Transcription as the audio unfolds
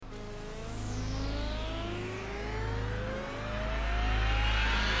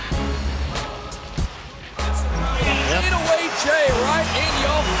Jay right in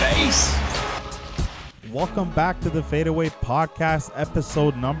your face. Welcome back to the Fadeaway Podcast,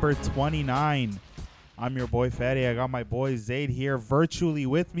 episode number 29. I'm your boy Fatty. I got my boy Zaid here virtually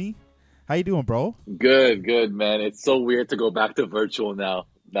with me. How you doing, bro? Good, man. It's so weird to go back to virtual now.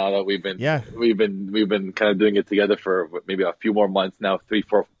 Now that we've been kind of doing it together for maybe a few more months now. Three,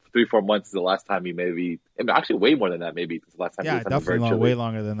 four months is the last time you actually way more than that. Maybe it's the last time. Yeah, definitely way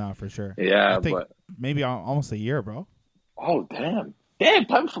longer than that for sure. Yeah, I think maybe almost a year, bro. Oh damn!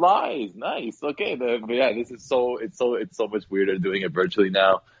 Time flies. Nice. Okay, but yeah, this is it's so much weirder doing it virtually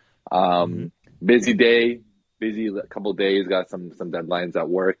now. Busy day, busy couple days. Got some deadlines at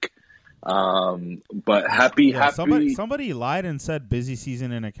work. But happy. Somebody lied and said busy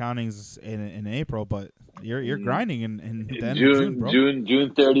season in accounting's in April, but you're grinding in the end of June, bro.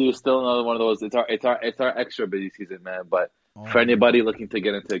 June 30 is still another one of those. It's our extra busy season, man. But for anybody looking to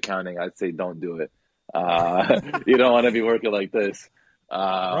get into accounting, I'd say don't do it. You don't want to be working like this.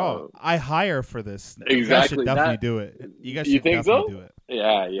 Bro, I hire for this. Exactly. You guys should definitely do it. You guys should definitely do it.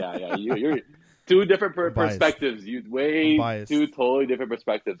 Yeah. You're two different perspectives. Two totally different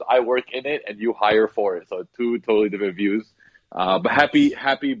perspectives. I work in it, and you hire for it. So two totally different views. But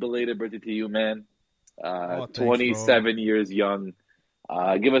happy belated birthday to you, man. 27 years young.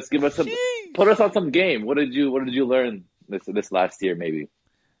 Give us some. Put us on some game. What did you learn this last year, maybe?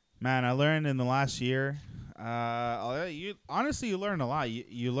 Man, I learned in the last year. You learn a lot.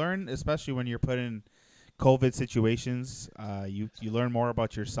 You learn, especially when you're put in COVID situations. You learn more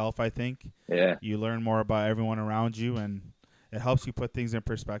about yourself, I think. Yeah. You learn more about everyone around you, and it helps you put things in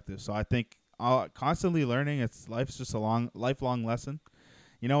perspective. So I think constantly learning. Life's just a lifelong lesson.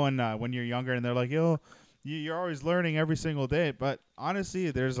 You know, when you're younger and they're like, yo, you're always learning every single day. But honestly,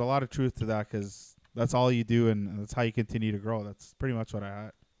 there's a lot of truth to that because that's all you do, and that's how you continue to grow. That's pretty much what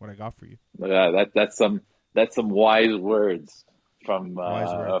I got for you. Yeah, that's some wise words from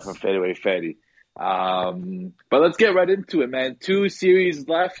Fadeaway Fatty. But let's get right into it, man. 2 series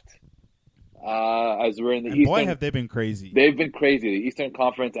left. As we're in the Eastern. Boy, have they been crazy. They've been crazy. The Eastern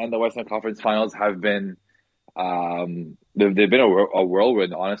Conference and the Western Conference Finals have been. They've been a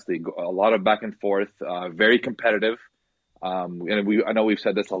whirlwind. Honestly, a lot of back and forth. Very competitive. And I know we've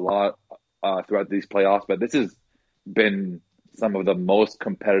said this a lot throughout these playoffs, but this has been some of the most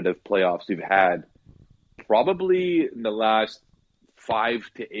competitive playoffs we've had probably in the last 5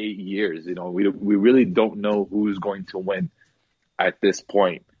 to 8 years. You know, we really don't know who's going to win at this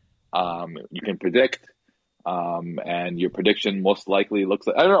point. You can predict, and your prediction most likely looks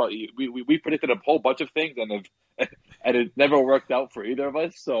like, I don't know. We predicted a whole bunch of things, and it never worked out for either of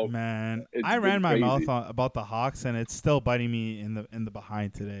us. So man, I ran my mouth about the Hawks, and it's still biting me in the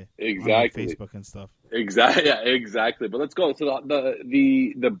behind today. Exactly, on Facebook and stuff. Exactly. But let's go. So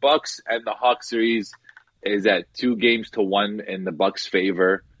the Bucks and the Hawks series is at 2-1 in the Bucks'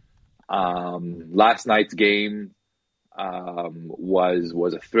 favor. Last night's game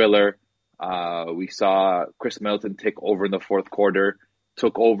was a thriller. We saw Khris Middleton take over in the fourth quarter,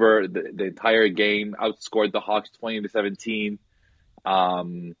 took over the entire game, outscored the Hawks 20-17.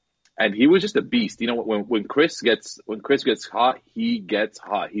 And he was just a beast. You know, when Khris gets hot, he gets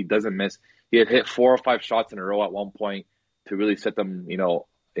hot. He doesn't miss. He had hit 4 or 5 shots in a row at one point to really set them,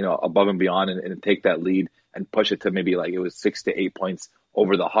 above and beyond and take that lead and push it to maybe like it was 6 to 8 points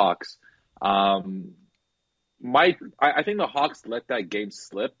over the Hawks. I think the Hawks let that game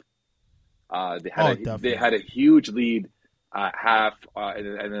slip. They had a huge lead at half in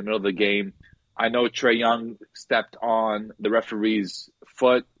the middle of the game. I know Trae Young stepped on the referee's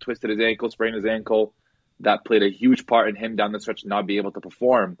foot, twisted his ankle, sprained his ankle. That played a huge part in him down the stretch not being able to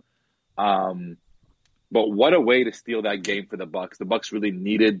perform. But what a way to steal that game for the Bucks. The Bucks really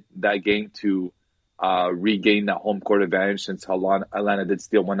needed that game to regain that home court advantage since Atlanta did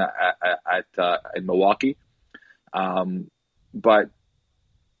steal one in Milwaukee. But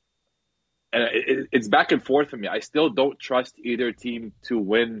it's back and forth for me. I still don't trust either team to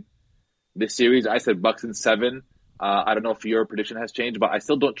win this series. I said Bucks in 7. I don't know if your prediction has changed, but I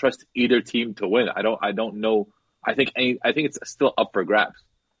still don't trust either team to win. I don't know. I think it's still up for grabs.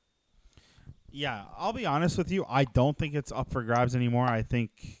 Yeah, I'll be honest with you. I don't think it's up for grabs anymore. I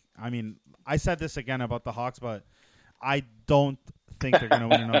said this again about the Hawks, but I don't think they're going to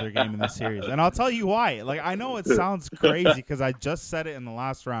win another game in this series. And I'll tell you why. Like, I know it sounds crazy because I just said it in the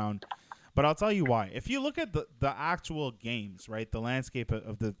last round, but I'll tell you why. If you look at the actual games, right, the landscape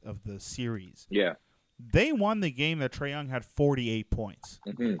of the series, yeah, they won the game that Trae Young had 48 points.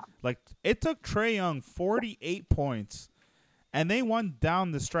 Mm-hmm. Like, it took Trae Young 48 points, and they won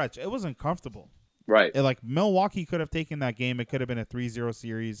down the stretch. It wasn't comfortable. Right. Milwaukee could have taken that game. It could have been a 3-0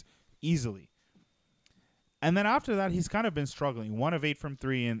 series easily. And then after that, he's kind of been struggling. 1 of 8 from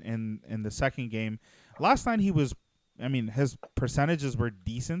 3 in the second game. Last night his percentages were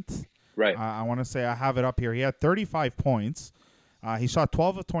decent. Right. I want to say I have it up here. He had 35 points. He shot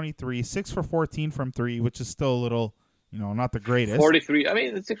 12 of 23, 6 for 14 from 3, which is still a little, not the greatest. 43. I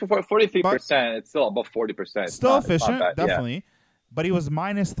mean, 43%. It's still above 40%. Still efficient, bad. definitely. Yeah. But he was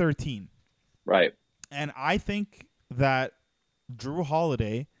minus 13. Right. And I think that Drew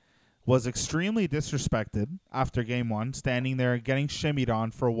Holiday was extremely disrespected after game 1, standing there getting shimmied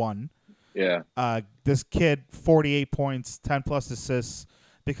on for 1. Yeah. This kid, 48 points, 10 plus assists,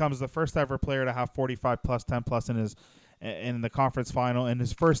 becomes the first ever player to have 45 plus, 10 plus in the conference final in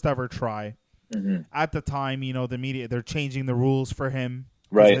his first ever try. Mm-hmm. At the time, the media, they're changing the rules for him.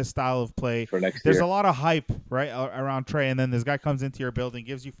 Right. His style of play. For next There's year. a lot of hype, right, around Trey, and then this guy comes into your building,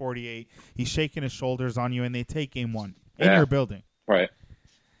 gives you 48. He's shaking his shoulders on you, and they take game 1 in your building. Right.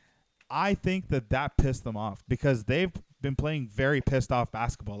 I think that pissed them off because they've been playing very pissed off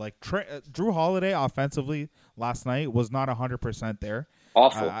basketball. Like Drew Holiday offensively last night was not 100% there.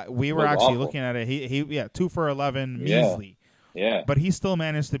 Awful. We were actually looking at it. He 2 for 11 measly. Yeah. But he still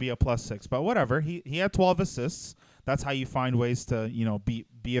managed to be a +6. But whatever. He had 12 assists. That's how you find ways to,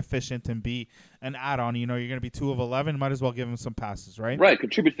 be efficient and be an add-on. You're going to be 2 of 11. Might as well give him some passes, right? Right.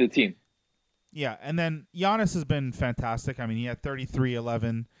 Contribute to the team. Yeah. And then Giannis has been fantastic. I mean, he had 33,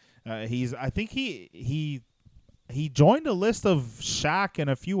 11. I think he joined a list of Shaq and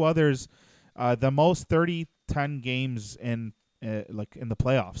a few others, the most 30-10 games in the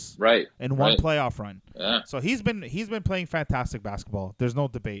playoffs, right? In one playoff run. Yeah. So he's been playing fantastic basketball. There's no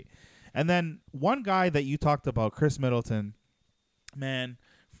debate. And then one guy that you talked about, Khris Middleton, man,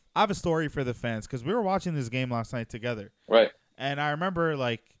 I have a story for the fans because we were watching this game last night together, right? And I remember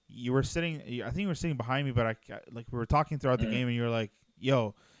you were sitting, I think you were sitting behind me, but we were talking throughout the game, and you were like,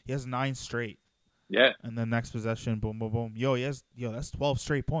 "Yo, he has 9 straight." Yeah. And then next possession, boom, boom, boom. That's 12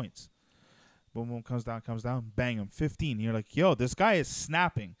 straight points. Boom, boom, comes down, bang him, 15. You're like, yo, this guy is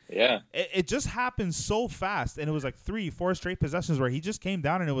snapping. Yeah. It just happened so fast, and it was like 3-4 straight possessions where he just came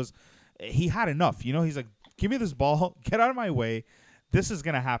down, and he had enough. He's like, give me this ball, get out of my way. This is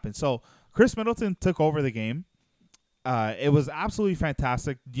going to happen. So Khris Middleton took over the game. It was absolutely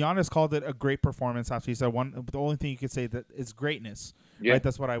fantastic. Giannis called it a great performance after he said the only thing you could say that is greatness. Yeah. Right?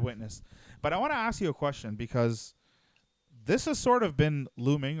 That's what I witnessed. But I want to ask you a question because this has sort of been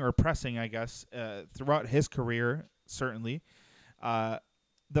looming or pressing, I guess, throughout his career, certainly.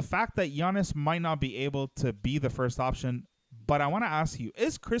 The fact that Giannis might not be able to be the first option, but I want to ask you,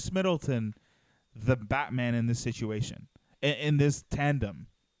 is Khris Middleton the Batman in this situation, in this tandem?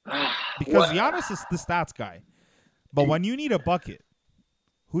 Because Giannis is the stats guy. But when you need a bucket,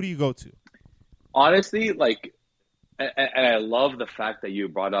 who do you go to? Honestly, and I love the fact that you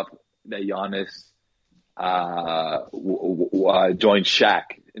brought up that Giannis joined Shaq.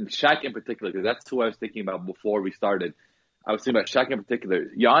 And Shaq in particular, because that's who I was thinking about before we started. I was thinking about Shaq in particular.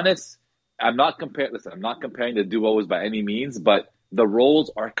 Giannis, I'm not comparing the duos by any means, but the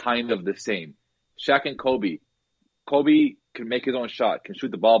roles are kind of the same. Shaq and Kobe. Kobe can make his own shot, can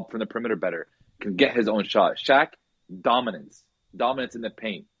shoot the ball from the perimeter better, can get his own shot. Shaq, dominance in the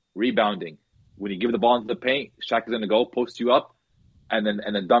paint, rebounding. When you give the ball into the paint, Shaq is going to go post you up and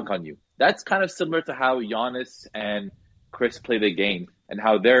then dunk on you. That's kind of similar to how Giannis and Khris play the game, and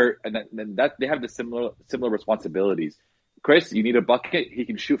how they have the similar responsibilities. Khris, you need a bucket. He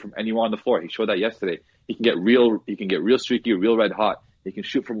can shoot from anywhere on the floor. He showed that yesterday. He can get real streaky, real red hot. He can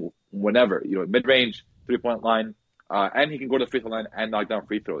shoot from whenever, mid range, 3-point line, and he can go to the free throw line and knock down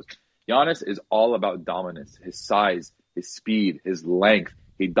free throws. Giannis is all about dominance, his size, his speed, his length.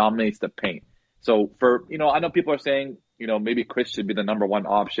 He dominates the paint. So I know people are saying, maybe Khris should be the number 1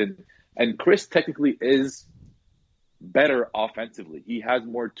 option. And Khris technically is better offensively. He has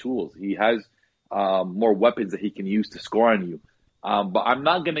more tools. He has more weapons that he can use to score on you. But I'm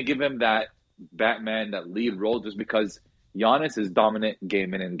not going to give him that Batman, that lead role, just because Giannis is dominant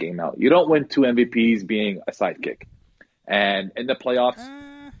game in and game out. You don't win 2 MVPs being a sidekick. And in the playoffs,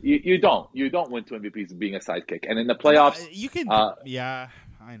 you don't win 2 MVPs being a sidekick. And in the playoffs, you can. Yeah,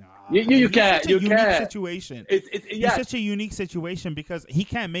 I know. You can't. It's such a unique situation. It's such a unique situation because he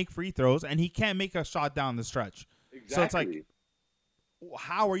can't make free throws and he can't make a shot down the stretch. Exactly. So it's like,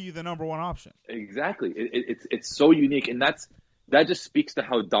 how are you the number 1 option? Exactly. It's so unique, and that just speaks to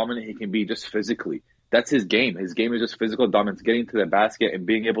how dominant he can be just physically. That's his game. His game is just physical dominance, getting to the basket and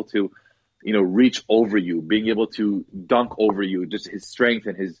being able to, reach over you, being able to dunk over you. Just his strength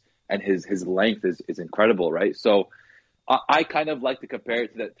and his length is incredible, right? So I kind of like to compare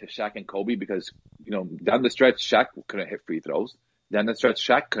it to Shaq and Kobe because, down the stretch, Shaq couldn't hit free throws. Down the stretch,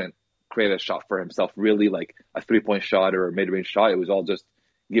 Shaq couldn't create a shot for himself, really, like a 3-point shot or a mid-range shot. It was all just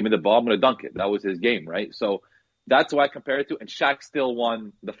give me the ball, I'm going to dunk it. That was his game, right? So that's why I compare it to. And Shaq still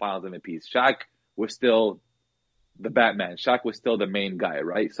won the Finals MVPs. Shaq was still the Batman. Shaq was still the main guy,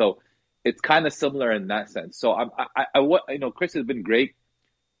 right? So it's kind of similar in that sense. So Khris has been great.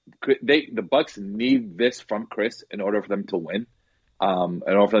 The Bucks need this from Khris in order for them to win, in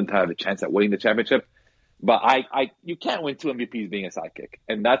order for them to have a chance at winning the championship. But you can't win 2 MVPs being a sidekick,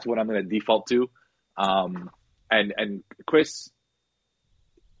 and that's what I'm going to default to. And Khris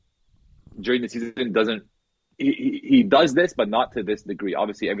during the season doesn't. He does this, but not to this degree.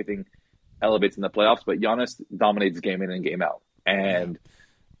 Obviously, everything elevates in the playoffs, but Giannis dominates game in and game out. And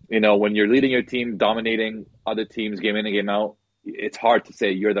when you're leading your team, dominating other teams game in and game out, it's hard to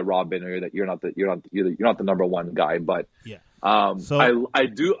say you're the Robin or that you're not the number one guy. But so I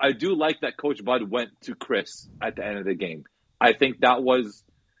do like that Coach Bud went to Khris at the end of the game. I think that was.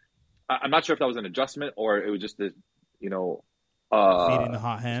 I'm not sure if that was an adjustment or it was just feeding the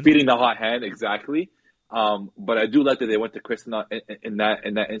hot hand. Feeding the hot hand, exactly. But I do like that they went to Khris in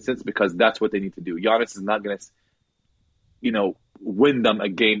that instance because that's what they need to do. Giannis is not going to, win them a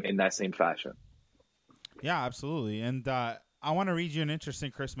game in that same fashion. Yeah, absolutely. And I want to read you an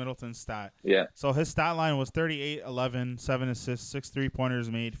interesting Khris Middleton stat. Yeah. So his stat line was 38, 11, 7 assists, 6 3-pointers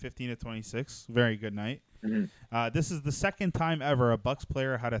made, 15 to 26. Very good night. Mm-hmm. This is the second time ever a Bucks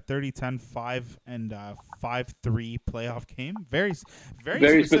player had a 30-10, 5 and 5-3 playoff game. Very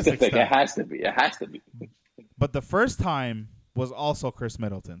specific. It has to be. But the first time was also Khris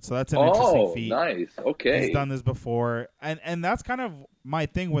Middleton. So that's an interesting feat. Nice. Okay. He's done this before. And that's kind of my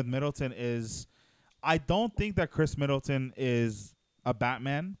thing with Middleton is I don't think that Khris Middleton is a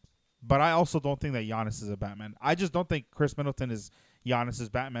Batman, but I also don't think that Giannis is a Batman. I just don't think Khris Middleton is Giannis's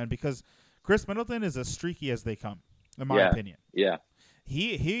Batman because Khris Middleton is as streaky as they come, in my opinion. Yeah.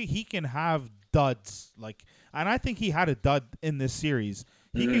 He can have duds and I think he had a dud in this series.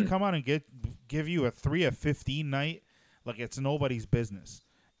 He can come out and give you a 3 of 15 night like it's nobody's business.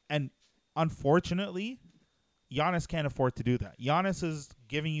 And unfortunately, Giannis can't afford to do that. Giannis is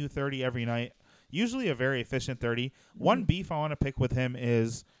giving you 30 every night, usually a very efficient 30. One beef I want to pick with him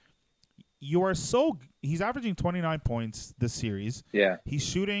is he's averaging 29 points this series. Yeah. He's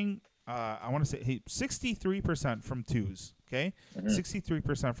shooting I want to say 63% from twos, okay?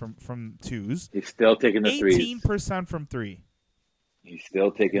 63% from twos. He's still taking the threes. 18% from three. He's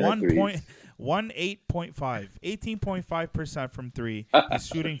still taking the threes. 18.5. 18.5% from three. He's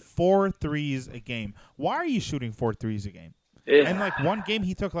shooting 4 threes a game. Why are you shooting 4 threes a game? And one game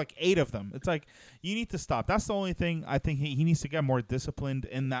he took 8 of them. It's you need to stop. That's the only thing I think he needs to get more disciplined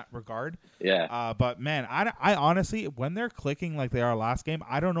in that regard. Yeah. But man, I honestly, when they're clicking like they are last game,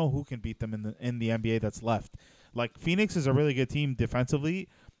 I don't know who can beat them in the NBA that's left. Phoenix is a really good team defensively.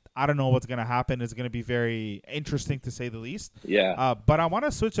 I don't know what's going to happen. It's going to be very interesting to say the least. Yeah. But I want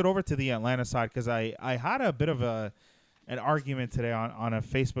to switch it over to the Atlanta side because I had a bit of an argument today on a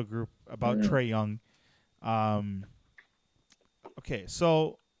Facebook group about Trae Young. Okay,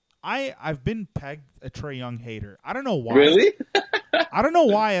 so I've been pegged a Trae Young hater. I don't know why. Really? I don't know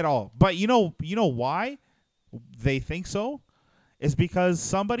why at all. But you know why they think so? Is because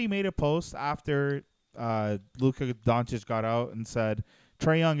somebody made a post after Luka Doncic got out and said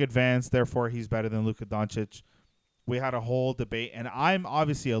Trae Young advanced, therefore he's better than Luka Doncic. We had a whole debate, and I'm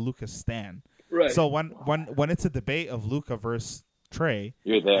obviously a Luka stan. Right. So when it's a debate of Luka versus Trae,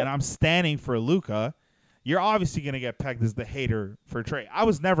 you're there, and I'm standing for Luka, you're obviously going to get pegged as the hater for Trae. I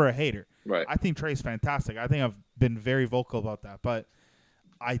was never a hater. Right. I think Trae's fantastic. I think I've been very vocal about that, but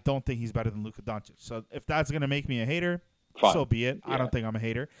I don't think he's better than Luka Doncic. So if that's going to make me a hater, fine. So be it. Yeah. I don't think I'm a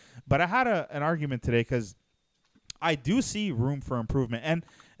hater. But I had an argument today because I do see room for improvement.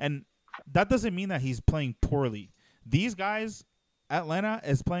 And that doesn't mean that he's playing poorly. These guys, Atlanta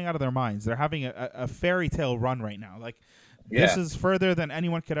is playing out of their minds. They're having a fairy tale run right now. This is further than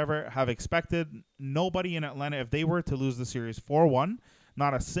anyone could ever have expected. Nobody in Atlanta, if they were to lose the series 4-1,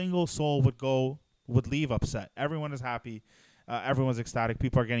 not a single soul would leave upset. Everyone is happy. Everyone's ecstatic.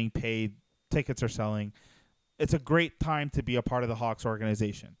 People are getting paid. Tickets are selling. It's a great time to be a part of the Hawks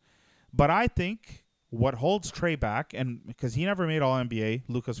organization. But I think what holds Trae back, and because he never made All-NBA,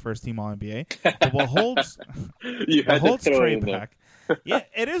 Luka's first team All-NBA, but what holds Trae back, yeah,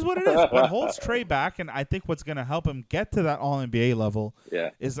 it is what it is. What holds Trae back, and I think what's going to help him get to that All-NBA level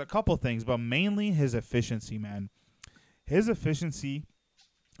is a couple things, but mainly his efficiency, man. His efficiency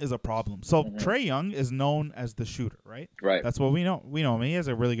is a problem. So Trae Young is known as the shooter, right? Right. That's what we know. We know him. He has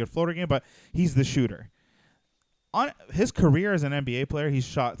a really good floater game, but he's the shooter. On his career as an NBA player, he's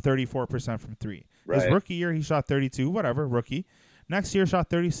shot 34% from three. Right. His rookie year, he shot 32, whatever, rookie. Next year, shot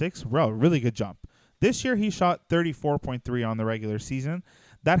 36. Really good jump. This year, he shot 34.3 on the regular season.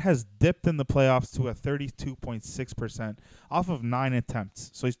 That has dipped in the playoffs to a 32.6% off of 9 attempts.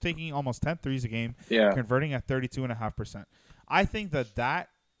 So he's taking almost 10 threes a game, converting at 32.5%. I think that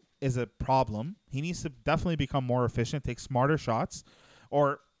is a problem. He needs to definitely become more efficient, take smarter shots,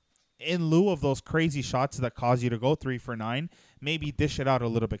 or in lieu of those crazy shots that cause you to go 3 for 9, maybe dish it out a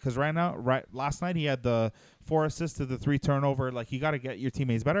little bit. Because last night he had the 4 assists to the 3 turnover. Like, you got to get your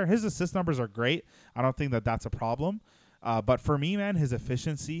teammates better. His assist numbers are great. I don't think that's a problem. But for me, man, his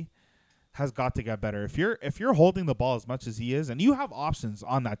efficiency has got to get better. If you're holding the ball as much as he is, and you have options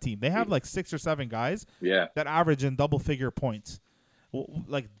on that team, they have like 6 or 7 guys that average in double-figure points.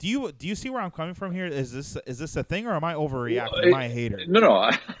 Like, do you see where I'm coming from here? Is this a thing, or am I overreacting? Am I a hater? No.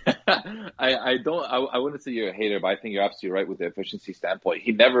 I don't. I wouldn't say you're a hater, but I think you're absolutely right with the efficiency standpoint.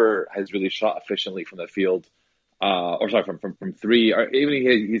 He never has really shot efficiently from the field, from 3. Or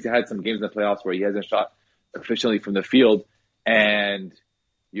even he's had some games in the playoffs where he hasn't shot efficiently from the field, and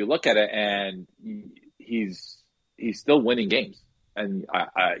you look at it, and he's still winning games. And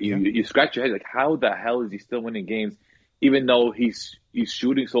you scratch your head, like, how the hell is he still winning games, even though he's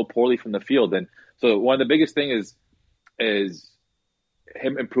shooting so poorly from the field? And so one of the biggest thing is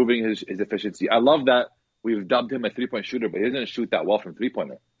him improving his efficiency. I love that we've dubbed him a 3-point shooter, but he doesn't shoot that well from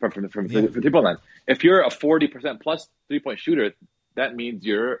 3-pointer from 3-point line. If you're a 40% plus 3-point shooter, that means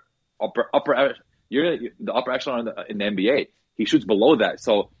you're you're the upper echelon in the NBA. He shoots below that.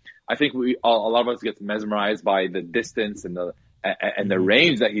 So I think a lot of us get mesmerized by the distance and the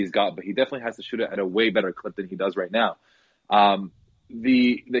range that he's got, but he definitely has to shoot it at a way better clip than he does right now.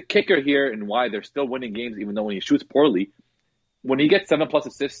 The kicker here, and why they're still winning games even though when he shoots poorly, when he gets 7+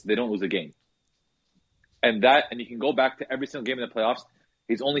 assists, they don't lose a game. And you can go back to every single game in the playoffs.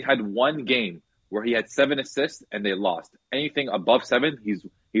 He's only had one game where he had 7 assists and they lost. Anything above 7,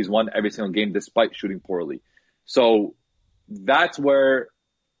 he's won every single game despite shooting poorly. So that's where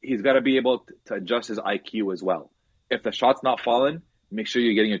he's got to be able to adjust his IQ as well. If the shot's not falling, make sure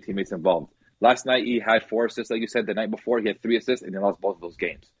you're getting your teammates involved. Last night he had 4 assists, like you said. The night before he had 3 assists and he lost both of those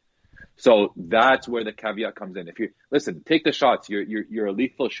games. So that's where the caveat comes in. If you listen, take the shots. You're a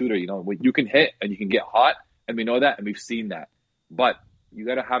lethal shooter. You know, you can hit and you can get hot, and we know that, and we've seen that. But you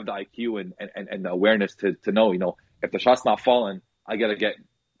got to have the IQ and the awareness to know, you know, if the shot's not falling, I got to get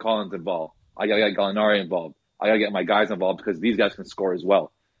Collins involved. I got to get Gallinari involved. I got to get my guys involved because these guys can score as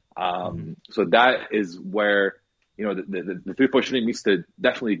well. So that is where, you know, the 3-point shooting needs to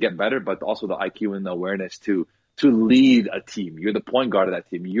definitely get better, but also the IQ and the awareness to lead a team. You're the point guard of that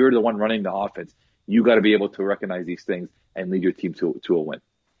team. You're the one running the offense. You got to be able to recognize these things and lead your team to a win.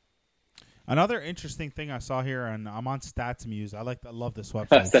 Another interesting thing I saw here, and I'm on StatsMuse. I love this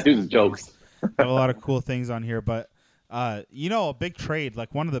website. StatsMuse jokes. They have a lot of cool things on here, but you know, a big trade,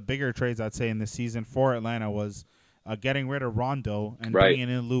 like one of the bigger trades I'd say in this season for Atlanta was getting rid of Rondo and bringing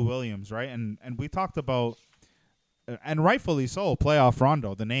in Lou Williams, right? And we talked about, and rightfully so, playoff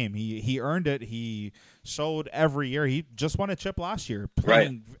Rondo, the name. He earned it. He showed every year. He just won a chip last year,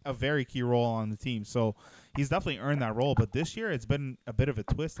 playing a very key role on the team. So he's definitely earned that role. But this year it's been a bit of a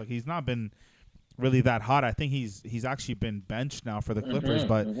twist. Like, he's not been really that hot. I think he's actually been benched now for the Clippers.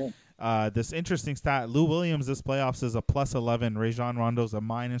 But this interesting stat, Lou Williams this playoffs is a +11. Rajon Rondo's a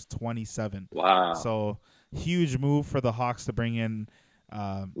 -27. Wow. So huge move for the Hawks to bring in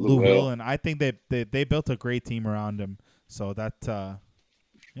Lou Will, and I think they built a great team around him. So that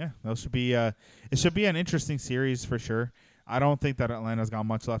that should be it should be an interesting series for sure. I don't think that Atlanta's got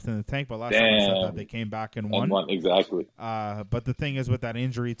much left in the tank, but last time I said that they came back and won. Exactly. But the thing is with that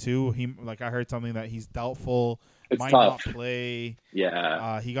injury too, I heard something that he's doubtful, might tough. not play.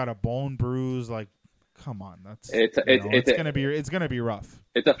 Yeah. He got a bone bruise. Like, come on, it's gonna be rough.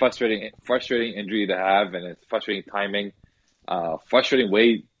 It's a frustrating injury to have, and it's frustrating timing. Frustrating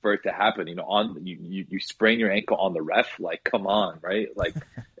way for it to happen. You know, you sprain your ankle on the ref. Like, come on, right? Like,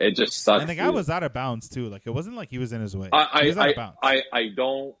 it just sucks. And the guy was out of bounds too. Like, it wasn't like he was in his way. He was out of bounds. I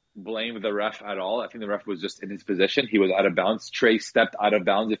don't blame the ref at all. I think the ref was just in his position. He was out of bounds. Trey stepped out of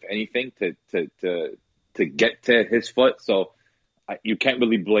bounds, if anything, to get to his foot. So you can't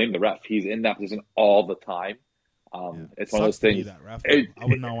really blame the ref. He's in that position all the time. It's one of those things. That ref, I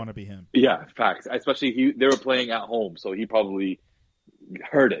would not want to be him. Yeah, facts. Especially they were playing at home, so he probably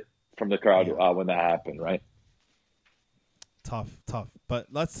heard it from the crowd when that happened, right? Tough. But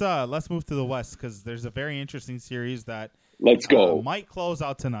let's move to the West, because there's a very interesting series that let's go might close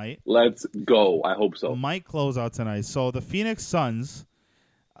out tonight. Let's go. I hope so. Might close out tonight. So the Phoenix Suns,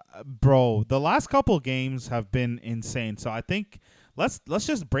 bro, the last couple games have been insane. So I think let's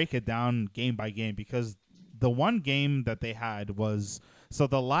just break it down game by game, because the one game that they had was so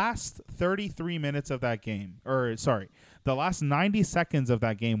the last 33 minutes of that game, the last 90 seconds of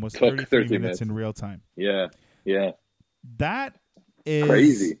that game was 33 minutes in real time. Yeah. That is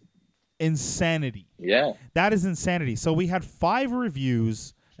crazy. Insanity. Yeah. That is insanity. So we had 5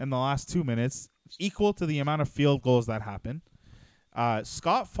 reviews in the last 2 minutes, equal to the amount of field goals that happened.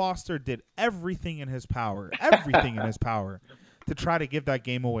 Scott Foster did everything in his power, to try to give that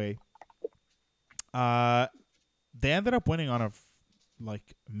game away. They ended up winning on a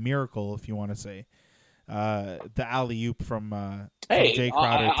miracle, if you want to say. The alley-oop from Jay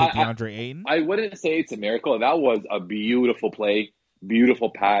Crowder to DeAndre Ayton. I wouldn't say it's a miracle. That was a beautiful play,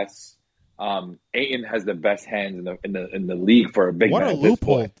 beautiful pass. Ayton has the best hands in the league for a big man. What a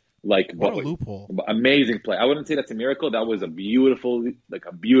loophole! What a loophole! Amazing play. I wouldn't say that's a miracle. That was a beautiful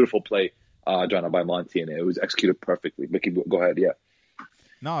play, drawn by Monty, and it was executed perfectly. Mickey, go ahead. Yeah.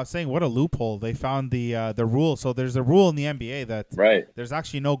 No, I was saying what a loophole. They found the rule. So there's a rule in the NBA that there's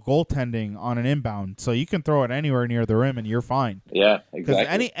actually no goaltending on an inbound. So you can throw it anywhere near the rim and you're fine. Yeah,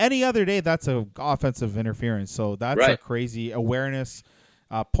 exactly. Because any other day, that's a offensive interference. So that's a crazy awareness.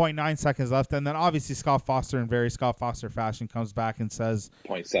 0.9 seconds left. And then obviously Scott Foster, in very Scott Foster fashion, comes back and says,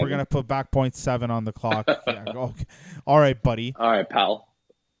 0.7. We're going to put back 0.7 on the clock. Okay. All right, buddy. All right, pal.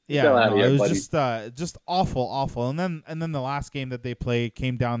 Yeah, it was just awful. And then the last game that they played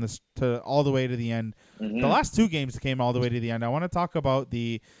came down to all the way to the end. Mm-hmm. The last 2 games came all the way to the end. I want to talk about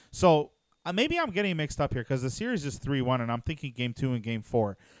maybe I'm getting mixed up here because the series is 3-1, and I'm thinking game 2 and game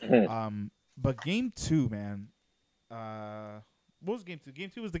 4. Mm-hmm. But game 2, man, what was game 2? Game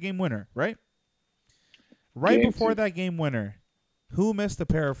 2 was the game winner, right? Right game before 2. That game winner, who missed a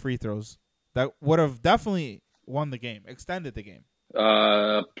pair of free throws that would have definitely won the game, extended the game?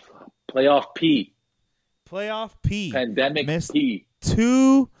 Playoff P. Pandemic missed P.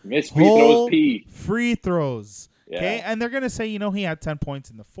 2 missed free throws P. Free throws. Yeah. Okay, and they're gonna say, he had 10 points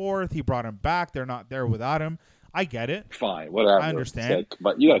in the 4th. He brought him back. They're not there without him. I get it. Fine, whatever. I understand. Sick,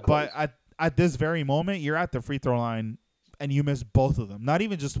 but you gotta close. But at this very moment, you're at the free throw line, and you missed both of them. Not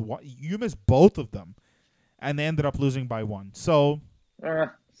even just one. You missed both of them, and they ended up losing by 1. So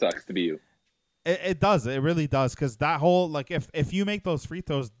sucks to be you. It does. It really does. Because that whole, if you make those free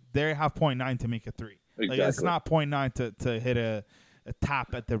throws, they have 0.9 to make a 3. Exactly. It's not 0.9 to hit a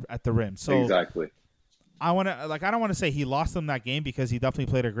tap at the rim. So exactly. I don't want to say he lost them that game because he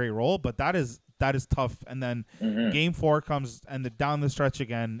definitely played a great role, but that is tough. And then game 4 comes and down the stretch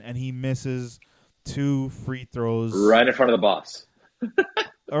again, and he misses 2 free throws right in front of the boss.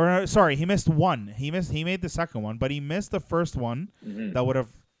 Or sorry, he missed 1. He made the second one, but he missed the first one that would have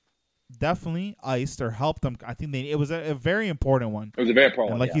definitely iced or helped them. I think it was a very important one. It was a very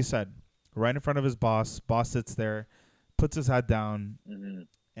important one. Like you said, right in front of his boss. Boss sits there, puts his head down.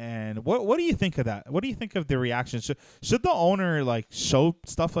 And what do you think of that? What do you think of the reaction? Should the owner show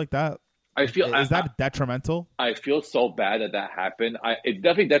stuff like that? Is that detrimental? I feel so bad that happened. It's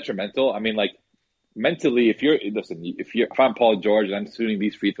definitely detrimental. I mean, mentally, if I'm Paul George and I'm shooting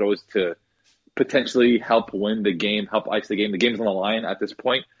these free throws to potentially help win the game, help ice the game's on the line at this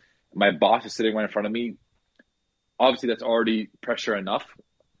point. My boss is sitting right in front of me. Obviously, that's already pressure enough.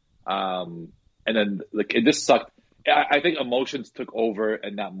 And then it just sucked. I think emotions took over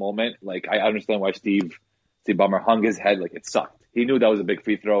in that moment. I understand why Steve Ballmer hung his head. It sucked. He knew that was a big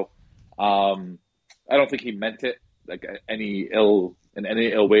free throw. I don't think he meant it in any ill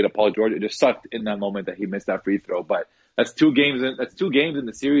way to Paul George. It just sucked in that moment that he missed that free throw. But that's 2 games. That's 2 games in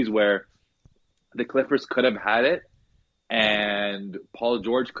the series where the Clippers could have had it, and Paul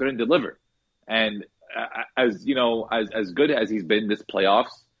George couldn't deliver. And as good as he's been this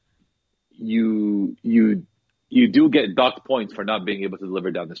playoffs, you do get docked points for not being able to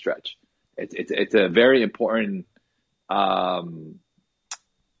deliver down the stretch. It's a very important.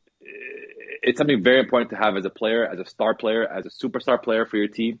 It's something very important to have as a player, as a star player, as a superstar player for your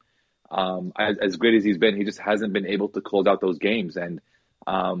team. As great as he's been, he just hasn't been able to close out those games. And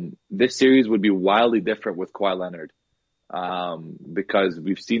this series would be wildly different with Kawhi Leonard, because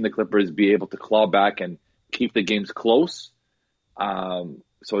we've seen the Clippers be able to claw back and keep the games close.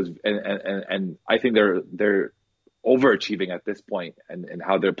 So I think they're overachieving at this point, and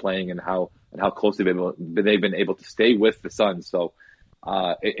how they're playing and how close they've been able to stay with the Suns. So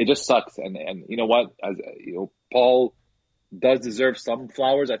it just sucks. And you know what? As Paul does deserve some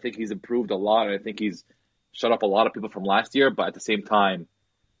flowers. I think he's improved a lot, and I think he's shut up a lot of people from last year. But at the same time,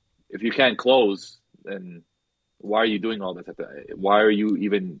 if you can't close, then why are you doing all this? Why are you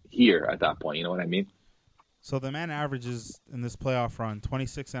even here at that point? You know what I mean? So the man averages in this playoff run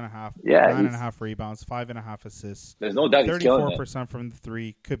 26.5, 9.5 rebounds, 5.5 assists. There's no doubt he's killing it. 34% from the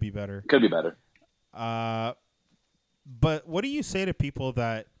 3, could be better. Could be better. But what do you say to people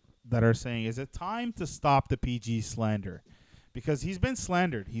that are saying, is it time to stop the PG slander? Because he's been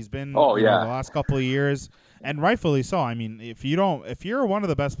slandered. He's been, Oh the yeah, last couple of years, and rightfully so. I mean, if you're one of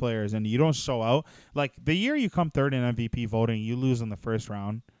the best players and you don't show out, like the year you come third in MVP voting, you lose in the first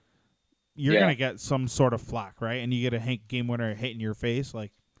round, you're yeah. gonna get some sort of flack, right? And you get a game winner hit in your face,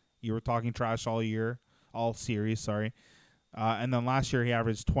 like you were talking trash all year, all series. Sorry. And then last year he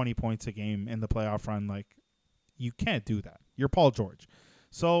averaged 20 points a game in the playoff run. Like, you can't do that. You're Paul George.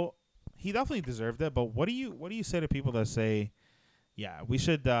 So he definitely deserved it. But what do you say to people that say, yeah, we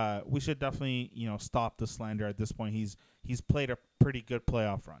should definitely stop the slander at this point. He's played a pretty good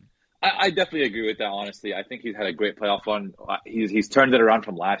playoff run. I definitely agree with that. Honestly, I think he's had a great playoff run. He's turned it around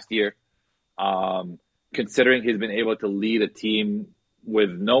from last year. Considering he's been able to lead a team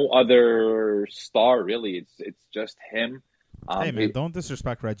with no other star, really, it's just him. Hey man, don't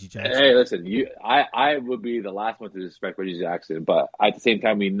disrespect Reggie Jackson. Hey, listen, I would be the last one to disrespect Reggie Jackson, but at the same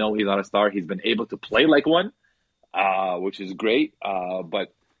time, we know he's not a star. He's been able to play like one, which is great.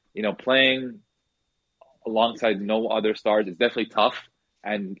 But playing alongside no other stars is definitely tough,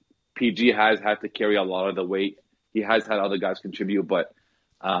 and PG has had to carry a lot of the weight. He has had other guys contribute, but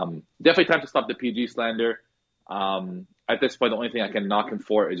definitely time to stop the PG slander. At this point, the only thing I can knock him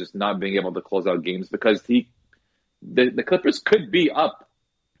for is just not being able to close out games, because the Clippers could be up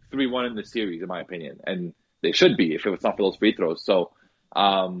 3-1 in the series, in my opinion, and they should be if it's not for those free throws. So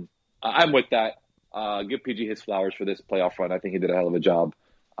I'm with that. Give PG his flowers for this playoff run. I think he did a hell of a job.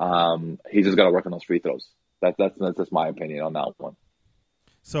 He's just got to work on those free throws. That's just my opinion on that one.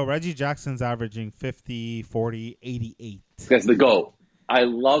 So Reggie Jackson's averaging 50, 40, 88. That's the goal. I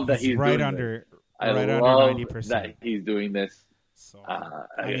love that he's right doing under this. right I under love 90%. that he's doing this. So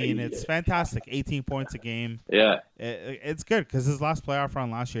I mean, it's fantastic. 18 points a game. Yeah, it's good because his last playoff run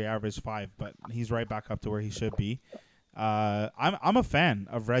last year he averaged 5, but he's right back up to where he should be. I'm a fan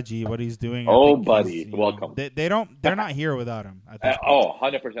of Reggie. What he's doing. Oh, buddy, welcome. They're not here without him. At this point.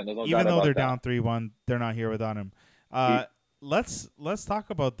 100%. There's no Even doubt though they're about down 3-1, they're not here without him. Let's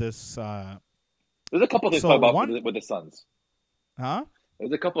talk about this. There's a couple things to talk about with the Suns. Huh?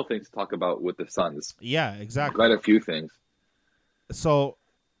 There's a couple things to talk about with the Suns. Yeah, exactly. Quite a few things. So,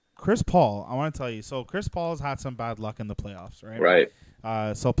 Chris Paul, I want to tell you. So, Chris Paul has had some bad luck in the playoffs, right?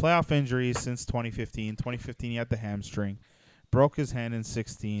 Right. So, playoff injuries since 2015. 2015, he had the hamstring. Broke his hand in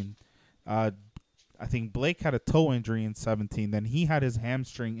 16. I think Blake had a toe injury in 17. Then he had his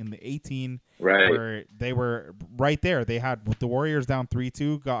hamstring in the 18, right, where they were right there. They had the Warriors down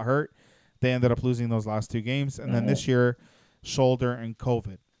 3-2, got hurt. They ended up losing those last 2 games. And then this year, shoulder and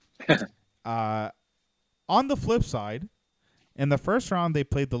COVID. On the flip side, in the first round, they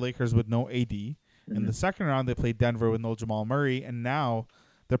played the Lakers with no AD. In the second round, they played Denver with no Jamal Murray. And now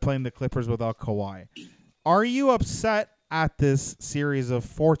they're playing the Clippers without Kawhi. Are you upset at this series of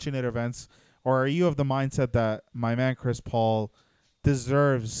fortunate events, or are you of the mindset that my man Chris Paul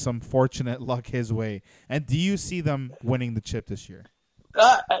deserves some fortunate luck his way? And do you see them winning the chip this year?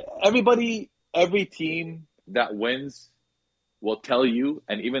 Every team that wins will tell you,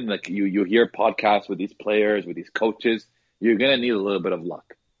 and even like you hear podcasts with these players, with these coaches, you're gonna need a little bit of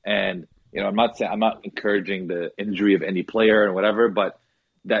luck. And I'm not encouraging the injury of any player or whatever, but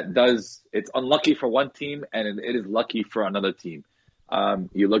it's unlucky for one team and it is lucky for another team.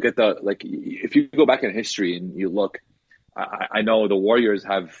 You look at if you go back in history and you look, I know the Warriors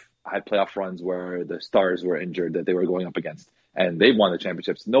have had playoff runs where the stars were injured that they were going up against, and they won the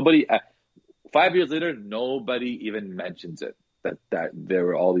championships. 5 years later, nobody even mentions it, that there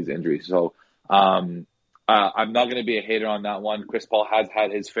were all these injuries. So I'm not going to be a hater on that one. Chris Paul has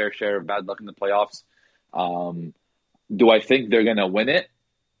had his fair share of bad luck in the playoffs. Do I think they're going to win it?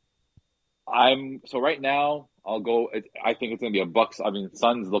 Right now, I'll go. I think it's going to be a Bucks. I mean,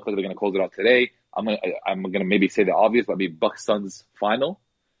 Suns look like they're going to close it out today. I'm going to maybe say the obvious, but maybe Bucks Suns final.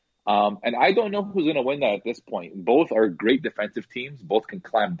 And I don't know who's going to win that at this point. Both are great defensive teams. Both can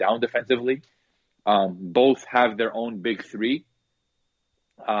clamp down defensively. Both have their own big three.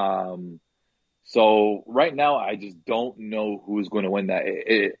 So right now, I just don't know who's going to win that.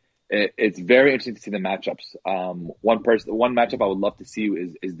 It's very interesting to see the matchups. One matchup I would love to see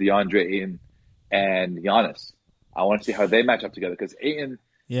is DeAndre Ayton and Giannis. I want to see how they match up together, because Ayton,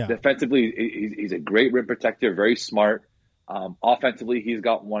 defensively, he's a great rim protector, very smart. Offensively, he's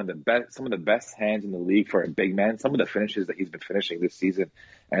got some of the best hands in the league for a big man. Some of the finishes that he's been finishing this season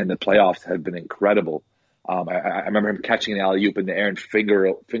and the playoffs have been incredible. I remember him catching an alley-oop in the air and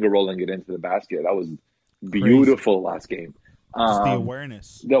finger rolling it into the basket. That was beautiful last game. Just the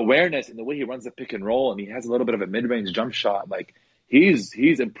awareness and the way he runs the pick and roll, and he has a little bit of a mid-range jump shot. Like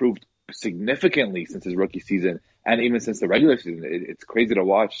he's improved significantly since his rookie season and even since the regular season. It's crazy to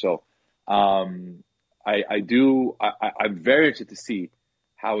watch. So I'm very interested to see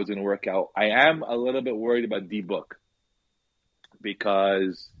how it's going to work out. I am a little bit worried about D Book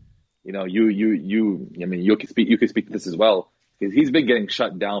because I mean you can speak to this as well because he's been getting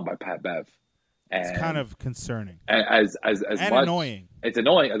shut down by Pat Bev. And it's kind of concerning. As and much, annoying. It's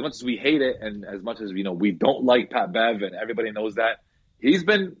annoying as much as we hate it, and as much as we don't like Pat Bev, and everybody knows that he's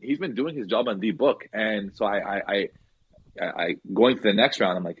been doing his job on D Book, and so I going to the next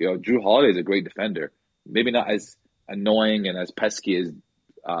round, I'm like, Drew Holiday is a great defender, maybe not as annoying and as pesky as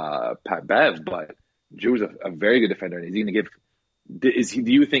Pat Bev, but Drew's a very good defender, and is he going to give? Do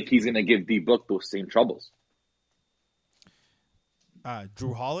you think he's going to give D Book those same troubles?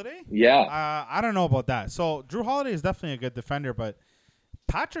 Drew Holiday? Yeah. I don't know about that. So Drew Holiday is definitely a good defender, but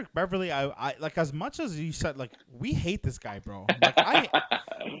Patrick Beverley, I like, as much as you said, like, we hate this guy, bro. Like,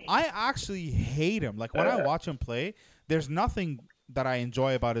 I actually hate him. Like, when I watch him play, there's nothing that I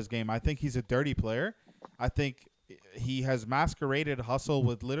enjoy about his game. I think he's a dirty player. I think he has masqueraded hustle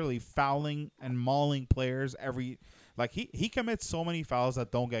with literally fouling and mauling players like, he commits so many fouls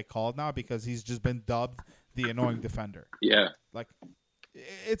that don't get called now because he's just been dubbed the annoying defender. Yeah. Like,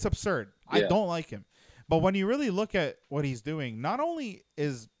 it's absurd. Yeah. I don't like him. But when you really look at what he's doing, not only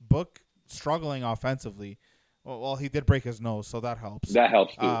is Book struggling offensively, well, he did break his nose, so that helps. That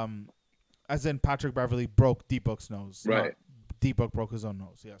helps too. As in Patrick Beverley broke D Book's nose. Right. D Book broke his own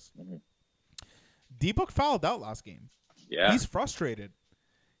nose, yes. Mm-hmm. D Book fouled out last game. Yeah. He's frustrated.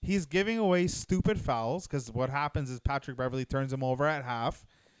 He's giving away stupid fouls because what happens is Patrick Beverley turns him over at half.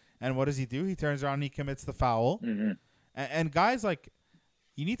 And what does he do? He turns around and he commits the foul. Mm-hmm. And guys, like,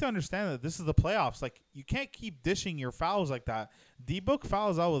 you need to understand that this is the playoffs. Like, you can't keep dishing your fouls like that. D-Book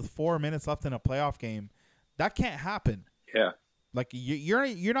fouls out with 4 minutes left in a playoff game. That can't happen. Yeah. Like,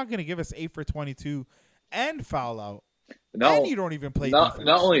 you're not going to give us 8 for 22 and foul out. No, and you don't even play defense.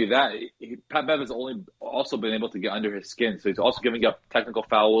 Not only that, Pat Bev has also been able to get under his skin. So he's also giving up technical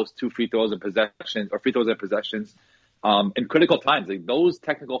fouls, 2 free throws and possessions, or free throws and possessions. In critical times, like those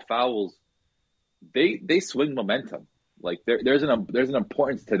technical fouls, they swing momentum. Like there's an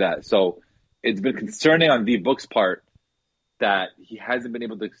importance to that. So it's been concerning on D Book's part that he hasn't been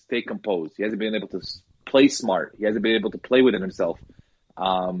able to stay composed. He hasn't been able to play smart. He hasn't been able to play within himself.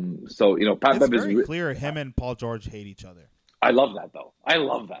 So Pat Bev is very clear. Him and Paul George hate each other. I love that though. I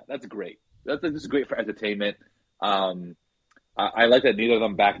love that. That's great. That's just great for entertainment. I like that neither of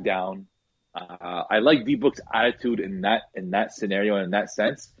them back down. I like D Book's attitude in that scenario and in that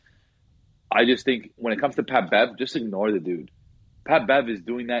sense. I just think when it comes to Pat Bev, just ignore the dude. Pat Bev is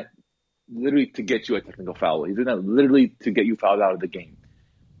doing that literally to get you a technical foul. He's doing that literally to get you fouled out of the game.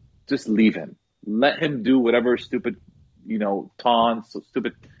 Just leave him. Let him do whatever stupid, taunts,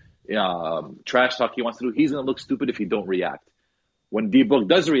 stupid trash talk he wants to do. He's going to look stupid if he don't react. When D Book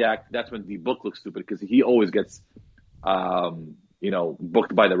does react, that's when D Book looks stupid because he always gets,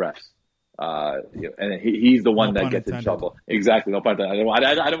 booked by the refs. And he's the one that gets in trouble. Exactly, no pun intended.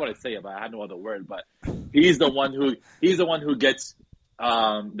 I don't want to say it, but I had no other word. But he's the one who gets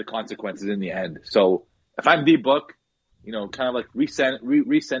the consequences in the end. So if I'm D Book, kind of like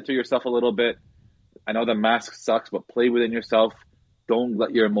recenter yourself a little bit. I know the mask sucks, but play within yourself. Don't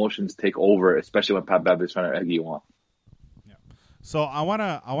let your emotions take over, especially when Pat Bev is trying to egg you on. Yeah. So I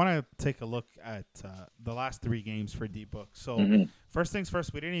wanna take a look at the last 3 games for D Book. So first things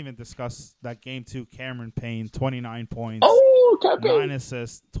first, we didn't even discuss that game 2. Cameron Payne, 29 points, 9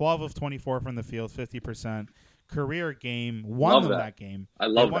 assists, 12 of 24 from the field, 50%. Career game, won them that game. I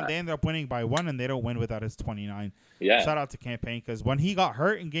love that. They ended up winning by 1, and they don't win without his 29. Yeah. Shout out to Campaign because when he got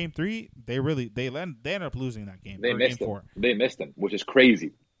hurt in game 3, they ended up losing that game. They missed game him. 4. They missed him, which is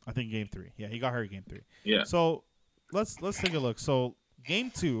crazy. I think game 3. Yeah, he got hurt in game 3. Yeah. So let's take a look. So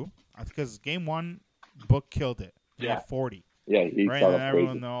game 2, because game 1, Book killed it. He had 40. Yeah, he right, and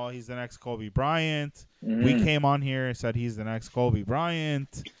everyone knows he's the next Kobe Bryant. We came on here and said he's the next Kobe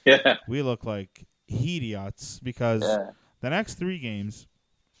Bryant. Yeah. We look like idiots because the next 3 games,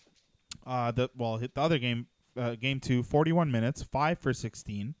 the other game, game 2, 41 minutes, 5 for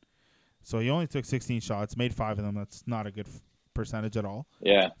 16. So he only took 16 shots, made 5 of them. That's not a good percentage at all.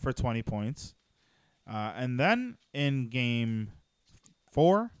 Yeah. For 20 points. And then in game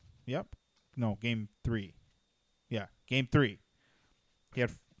 4, game 3. Yeah, game 3. He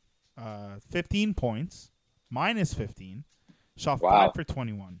had 15 points, minus 15, shot 5 for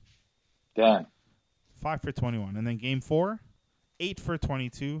 21. Damn. 5 for 21. And then game 4, 8 for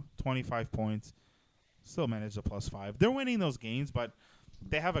 22, 25 points. Still managed a +5. They're winning those games, but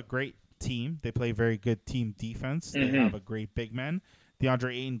they have a great team. They play very good team defense. They have a great big man.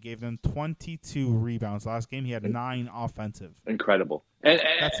 DeAndre Ayton gave them 22 rebounds. Last game, he had 9 offensive. Incredible. And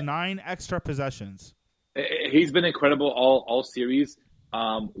that's 9 extra possessions. He's been incredible all series.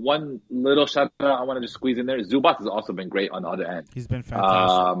 One little shout out I want to just squeeze in there. Zubac has also been great on the other end. He's been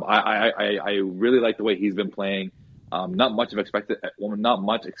fantastic. I really like the way he's been playing. Not much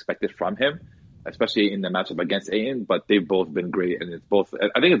expected from him, especially in the matchup against Ayton. But they've both been great, and it's both.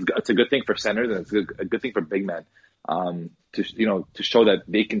 I think it's a good thing for centers, and it's a good thing for big men. To show that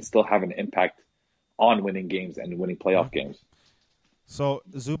they can still have an impact on winning games and winning playoff games. So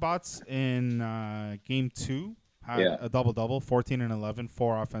Zubac in game 2 had a double-double, 14 and 11,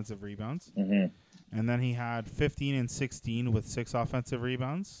 4 offensive rebounds. Mm-hmm. And then he had 15 and 16 with 6 offensive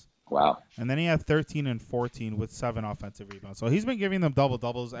rebounds. Wow. And then he had 13 and 14 with 7 offensive rebounds. So he's been giving them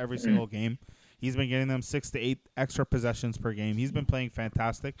double-doubles every single game. He's been getting them 6 to 8 extra possessions per game. He's been playing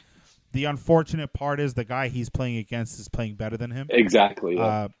fantastic. The unfortunate part is the guy he's playing against is playing better than him. Exactly.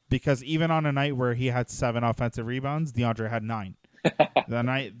 Yeah. Because even on a night where he had 7 offensive rebounds, DeAndre had 9. The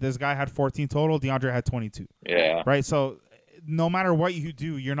night this guy had 14 total, DeAndre had 22. Yeah. Right? So no matter what you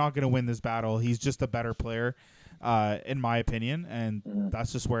do, you're not going to win this battle. He's just a better player, in my opinion, and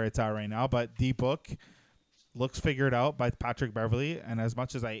that's just where it's at right now. But D-Book looks figured out by Patrick Beverley, and as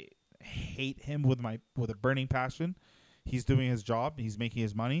much as I hate him with a burning passion, he's doing his job. He's making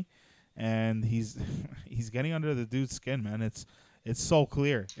his money, and he's getting under the dude's skin, man. It's so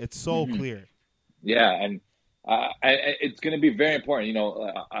clear. It's so clear. Yeah, and it's going to be very important.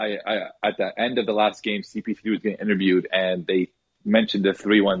 I at the end of the last game, CP3 was getting interviewed, and they mentioned the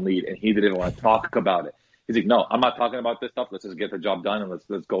 3-1 lead, and he didn't want to talk about it. He's like, "No, I'm not talking about this stuff. Let's just get the job done, and let's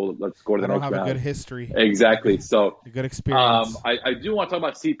go to the next round." I don't have a good history. Exactly. So a good experience. I do want to talk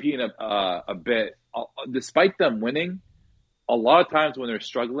about CP in a bit. Despite them winning, a lot of times when they're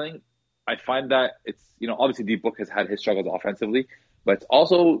struggling, I find that it's obviously D-Book has had his struggles offensively. But it's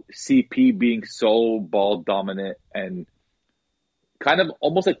also CP being so ball dominant and kind of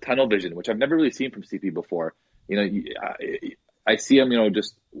almost like tunnel vision, which I've never really seen from CP before. I see him,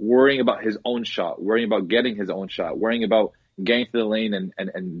 just worrying about his own shot, worrying about getting his own shot, worrying about getting to the lane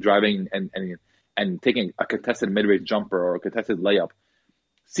and driving and taking a contested mid-range jumper or a contested layup.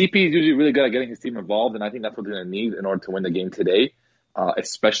 CP is usually really good at getting his team involved, and I think that's what they're going to need in order to win the game today,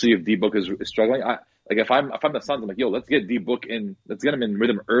 especially if D-Book is struggling. If I'm the Suns, I'm like, yo, let's get D-Book in. Let's get him in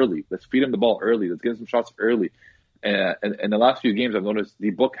rhythm early. Let's feed him the ball early. Let's get him some shots early. And in the last few games, I've noticed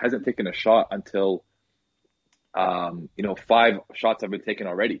D-Book hasn't taken a shot until, 5 shots have been taken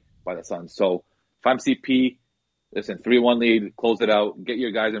already by the Suns. So if I'm CP, listen, 3-1 lead, close it out, get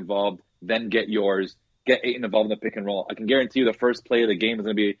your guys involved, then get yours, get Ayton involved in the pick and roll. I can guarantee you the first play of the game is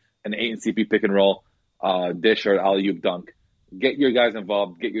going to be an Ayton CP pick and roll, dish or alley-oop dunk. Get your guys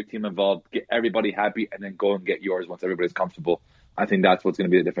involved, get your team involved, get everybody happy, and then go and get yours once everybody's comfortable. I think that's what's going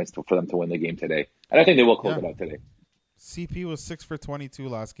to be the difference for them to win the game today. And I think they will close it out today. CP was 6 for 22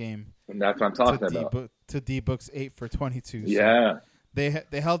 last game. And that's what I'm talking about. To D-Book's 8 for 22. Yeah. So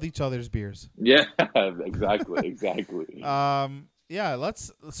they held each other's beers. Yeah, exactly. Yeah,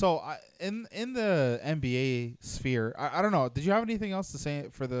 in the NBA sphere, I don't know. Did you have anything else to say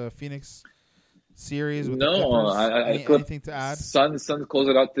for the Phoenix series? With no, anything to add? Suns close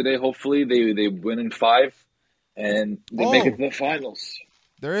it out today. Hopefully they win in 5 and they make it to the finals.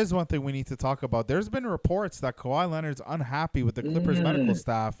 There is one thing we need to talk about. There's been reports that Kawhi Leonard's unhappy with the Clippers medical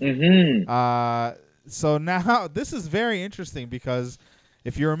staff. So now this is very interesting because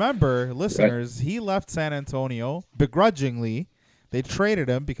if you remember, listeners, he left San Antonio begrudgingly. They traded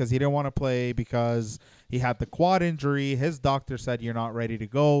him because he didn't want to play because he had the quad injury. His doctor said, you're not ready to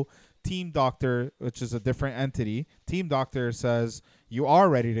go. Team doctor, which is a different entity, team doctor says, you are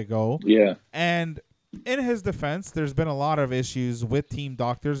ready to go. Yeah. And in his defense, there's been a lot of issues with team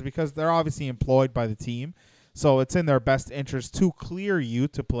doctors because they're obviously employed by the team. So it's in their best interest to clear you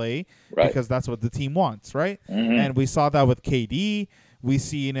to play because that's what the team wants, right? And we saw that with KD. We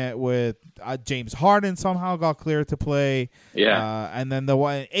seen it with James Harden somehow got cleared to play. Yeah. And then the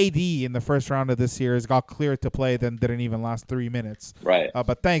one AD in the first round of this series got cleared to play, then didn't even last 3 minutes. Right.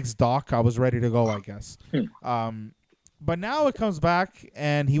 But thanks, Doc. I was ready to go, I guess. But now it comes back,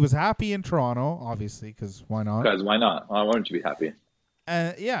 and he was happy in Toronto, obviously, because why not? Because why not? Why wouldn't you be happy?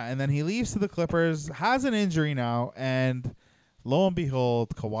 And then he leaves to the Clippers, has an injury now, and lo and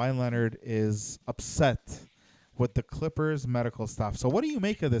behold, Kawhi Leonard is upset with the Clippers medical staff. So what do you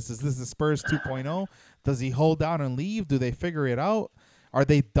make of this? Is this the Spurs 2.0? Does he hold down and leave? Do they figure it out? Are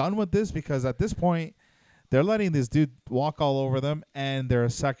they done with this? Because at this point, they're letting this dude walk all over them, and they're a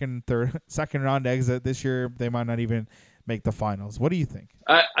second round exit this year. They might not even make the finals. What do you think?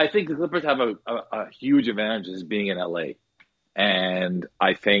 I think the Clippers have a huge advantage as being in LA. And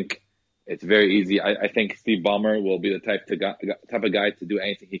I think it's very easy. I think Steve Ballmer will be the type of guy to do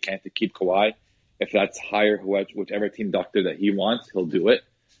anything he can to keep Kawhi. If that's hire whichever team doctor that he wants, he'll do it.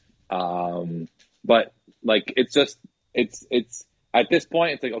 But like it's at this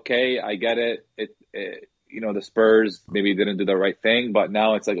point it's like, okay, I get it. The Spurs maybe didn't do the right thing, but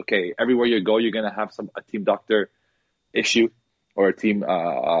now it's like, okay, everywhere you go, you're gonna have a team doctor issue or a team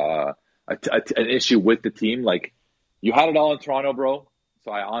an issue with the team. Like you had it all in Toronto, bro.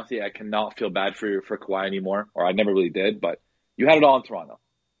 So I cannot feel bad for Kawhi anymore, or I never really did. But you had it all in Toronto.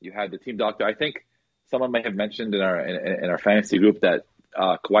 You had the team doctor. I think someone may have mentioned in our fantasy group that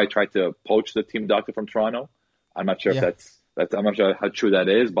Kawhi tried to poach the team doctor from Toronto. I'm not sure if that's I'm not sure how true that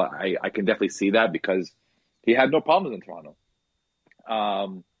is, but I can definitely see that because he had no problems in Toronto. Are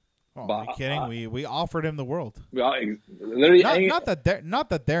you kidding? We offered him the world. Literally, not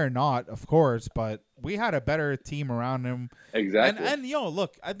that they're not, of course, but we had a better team around him. Exactly. And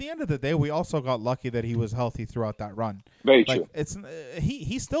look, at the end of the day, we also got lucky that he was healthy throughout that run. Very true. It's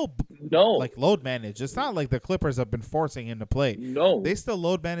he still no load managed. It's not like the Clippers have been forcing him to play. No, they still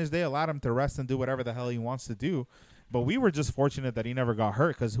load managed. They allowed him to rest and do whatever the hell he wants to do. But we were just fortunate that he never got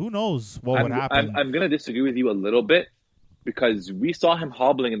hurt because who knows what would happen. I'm going to disagree with you a little bit because we saw him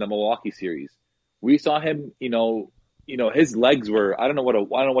hobbling in the Milwaukee series. We saw him, his legs were, I don't know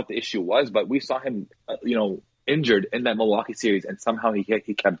what the issue was, but we saw him, injured in that Milwaukee series and somehow he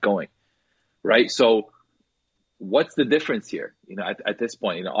kept going. Right. So what's the difference here? At this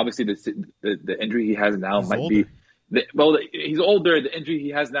point, obviously the injury he has now might be, he's older. The injury he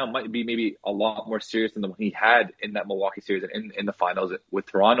has now might be maybe a lot more serious than the one he had in that Milwaukee series and in the finals with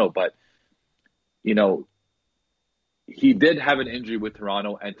Toronto. But, he did have an injury with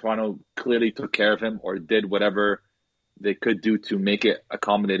Toronto, and Toronto clearly took care of him or did whatever they could do to make it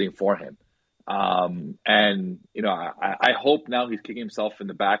accommodating for him. I hope now he's kicking himself in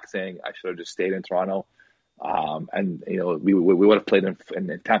the back saying, I should have just stayed in Toronto. We would have played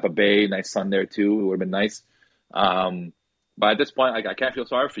in Tampa Bay. Nice sun there, too. It would have been nice. But at this point, I can't feel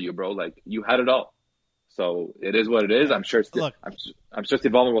sorry for you, bro. Like, you had it all. So it is what it is. I'm sure. I'm sure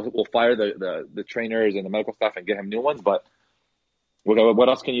Steve Ballmer will fire the trainers and the medical staff and get him new ones. But what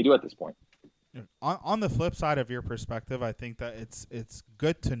else can you do at this point? On the flip side of your perspective, I think that it's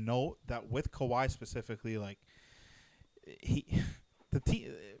good to note that with Kawhi specifically, like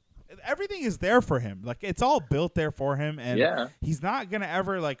everything is there for him. Like it's all built there for him, and he's not gonna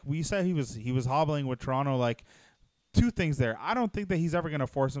ever like we said he was hobbling with Toronto like. Two things there. I don't think that he's ever going to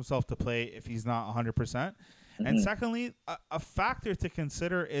force himself to play if he's not 100%. Mm-hmm. And secondly, a factor to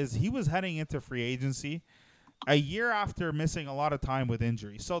consider is he was heading into free agency a year after missing a lot of time with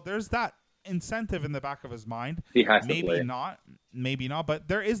injury. So there's that incentive in the back of his mind. He has to play. Maybe not, but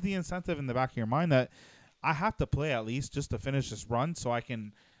there is the incentive in the back of your mind that I have to play at least just to finish this run so I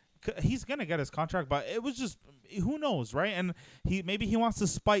can – he's going to get his contract, but it was just – who knows, right? And maybe he wants to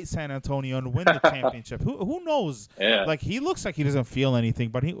spite San Antonio and win the championship. Who knows? Yeah. Like he looks like he doesn't feel anything,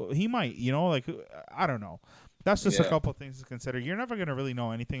 but he might. I don't know. That's just a couple of things to consider. You're never gonna really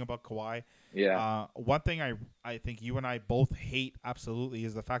know anything about Kawhi. Yeah. One thing I think you and I both hate absolutely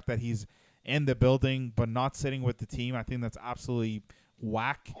is the fact that he's in the building but not sitting with the team. I think that's absolutely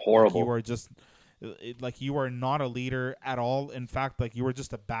whack. Horrible. Like you are just. Like you are not a leader at all. In fact, like you were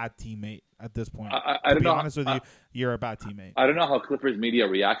just a bad teammate at this point. I don't know. To be honest with you, you're a bad teammate. I don't know how Clippers media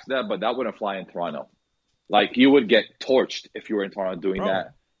reacts to that, but that wouldn't fly in Toronto. Like you would get torched if you were in Toronto doing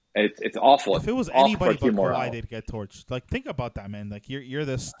that. It's awful. If it was anybody but Kawhi, they'd get torched. Like think about that, man. Like you're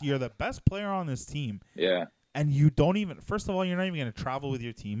the best player on this team. Yeah. And you don't even. First of all, you're not even going to travel with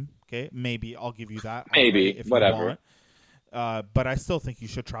your team. Okay, maybe I'll give you that. Maybe if whatever. You want. But I still think you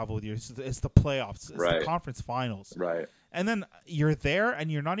should travel with it's the playoffs. It's the conference finals. Right. And then you're there and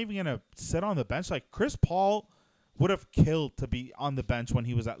you're not even going to sit on the bench. Like Chris Paul would have killed to be on the bench when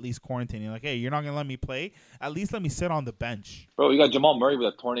he was at least quarantining. Like, hey, you're not going to let me play? At least let me sit on the bench. Bro, you got Jamal Murray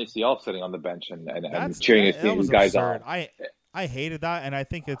with a torn ACL sitting on the bench and cheering his guys on. I hated that, and I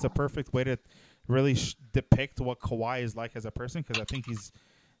think it's a perfect way to really depict what Kawhi is like as a person because I think he's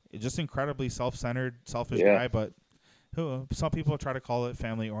just incredibly self-centered, selfish guy, but some people try to call it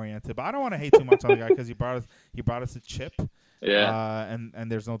family oriented, but I don't want to hate too much on the guy because he brought us a chip. Yeah.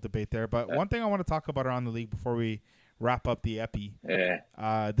 And there's no debate there. But one thing I want to talk about around the league before we wrap up the epi.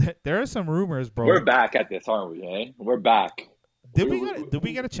 Yeah. There are some rumors, bro. We're back at this, aren't we? Eh? We're back. Did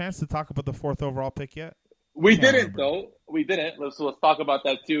we get a chance to talk about the 4th overall pick yet? We didn't, though. We didn't. Let's talk about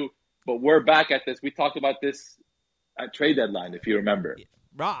that too. But we're back at this. We talked about this at trade deadline, if you remember.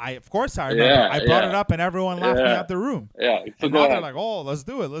 Of course I remember. Yeah, I brought it up and everyone laughed me out the room. Yeah. So and now they're like, oh, let's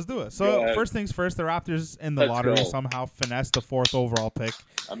do it. So first things first, the Raptors in the lottery somehow finessed the 4th overall pick.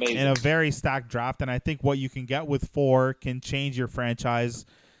 Amazing. In a very stacked draft. And I think what you can get with 4 can change your franchise.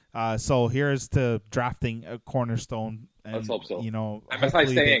 So here's to drafting a cornerstone. And, let's hope so.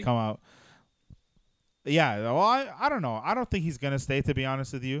 Hopefully they come out. Yeah, well, I don't know. I don't think he's going to stay, to be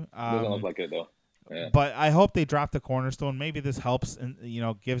honest with you. Doesn't look like it, though. Yeah. But I hope they draft a cornerstone. Maybe this helps and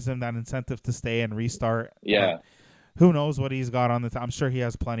gives them that incentive to stay and restart. Yeah. But who knows what he's got on the I'm sure he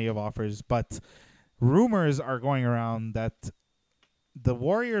has plenty of offers. But rumors are going around that the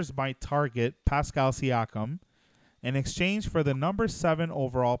Warriors might target Pascal Siakam in exchange for the number 7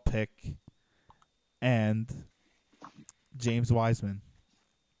 overall pick and James Wiseman.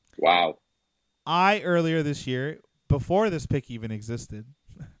 Wow. Earlier this year, before this pick even existed,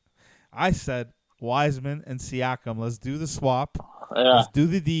 I said Wiseman and Siakam, let's do the swap. Yeah. Let's do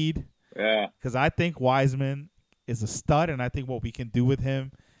the deed. Yeah. Because I think Wiseman is a stud, and I think what we can do with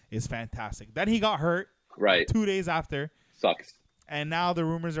him is fantastic. Then he got hurt 2 days after. Sucks. And now the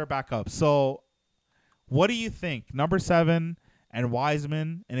rumors are back up. So what do you think? Number 7 and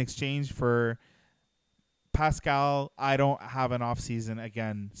Wiseman in exchange for Pascal, I don't have an offseason,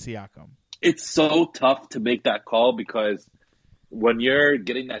 again, Siakam. It's so tough to make that call because when you're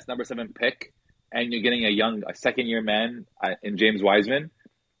getting that number 7 pick and you're getting a second-year man in James Wiseman,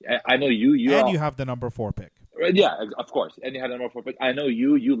 I know you and you have the number 4 pick. Yeah, of course. And you have the number 4 pick. I know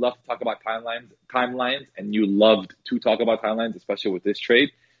you love to talk about timelines, and you loved to talk about timelines, especially with this trade.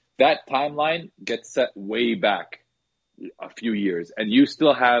 That timeline gets set way back a few years, and you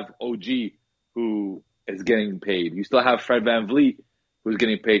still have OG who is getting paid. You still have Fred VanVleet who's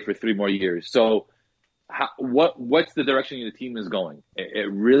getting paid for 3 more years. So what's the direction the team is going?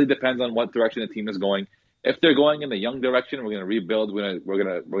 It really depends on what direction the team is going. If they're going in the young direction, we're going to rebuild. We're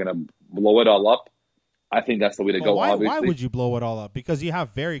going to blow it all up. I think that's the way to go. Why obviously, would you blow it all up? Because you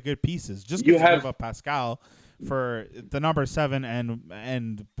have very good pieces. Just because you give up Pascal for the number 7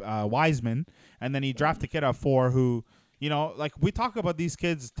 and Wiseman, and then you draft a kid at 4 who, like we talk about these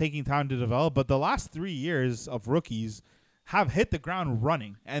kids taking time to develop, but the last 3 years of rookies have hit the ground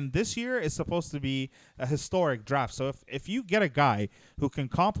running. And this year is supposed to be a historic draft. So if you get a guy who can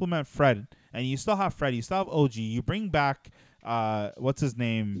complement Fred, and you still have Fred, you still have OG, you bring back what's his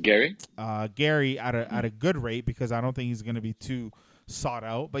name? Gary? Gary at a good rate, because I don't think he's going to be too sought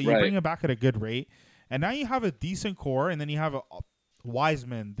out. But you bring him back at a good rate. And now you have a decent core, and then you have a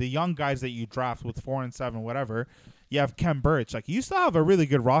Wiseman, the young guys that you draft with 4 and 7, whatever. You have Kem Birch. Like, you still have a really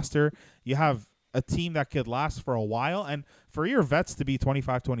good roster. You have a team that could last for a while. And for your vets to be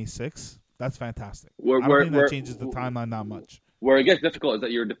 25, 26, that's fantastic. I don't think that changes the timeline that much. Where it gets difficult is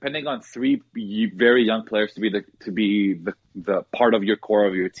that you're depending on 3 very young players to be the part of your core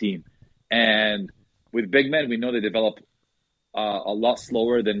of your team. And with big men, we know they develop a lot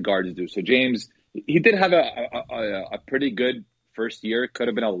slower than guards do. So James, he did have a pretty good first year. Could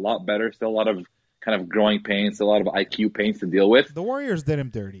have been a lot better. Still a lot of kind of growing pains, a lot of IQ pains to deal with. The Warriors did him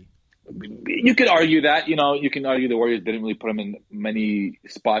dirty. You could argue that. You can argue the Warriors didn't really put him in many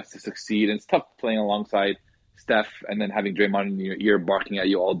spots to succeed. And it's tough playing alongside Steph and then having Draymond in your ear barking at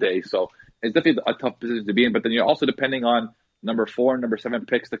you all day. So it's definitely a tough position to be in. But then you're also depending on number 4 and number 7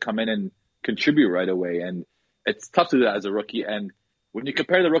 picks to come in and contribute right away. And it's tough to do that as a rookie. And when you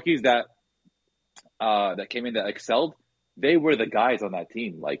compare the rookies that came in that excelled, they were the guys on that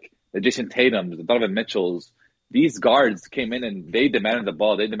team. Like the Jason Tatums, the Donovan Mitchells. These guards came in and they demanded the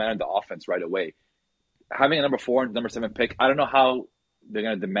ball. They demanded the offense right away. Having a number 4 and number 7 pick, I don't know how they're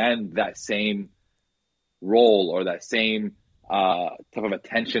going to demand that same role or that same type of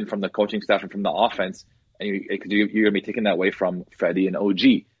attention from the coaching staff and from the offense. And you're going to be taking that away from Freddie and OG.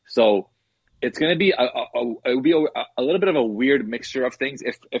 So it's going to be a little bit of a weird mixture of things.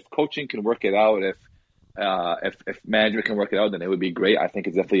 If coaching can work it out, if management can work it out, then it would be great. I think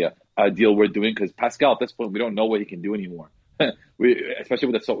it's definitely a deal we're doing because Pascal, at this point, we don't know what he can do anymore. Especially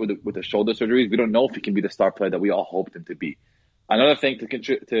with the shoulder surgeries, we don't know if he can be the star player that we all hoped him to be. Another thing to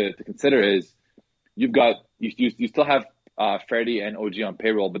consider is you still have Freddie and OG on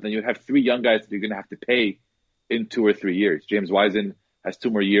payroll, but then you have 3 young guys that you're going to have to pay in 2 or 3 years. James Wiseman has 2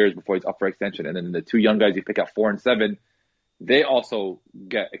 more years before he's up for extension, and then the 2 young guys you pick at 4 and 7. They also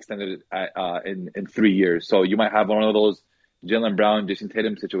get extended in 3 years. So you might have one of those Jaylen Brown, Jason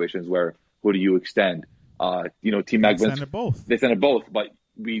Tatum situations where who do you extend? T-Mac They extended both. They extended both, but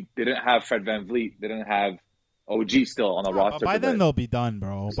they didn't have Fred VanVleet. They didn't have OG still on the roster. By then they'll be done,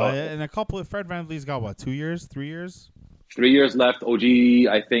 bro. So, in a couple of Fred VanVleet's got 2 years, 3 years? 3 years left. OG,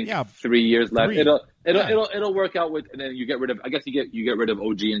 I think 3 years left. 3. It'll work out with, and then you get rid of. I guess you get rid of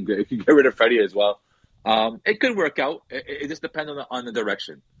OG and you get rid of Freddie as well. It could work out. It just depends on the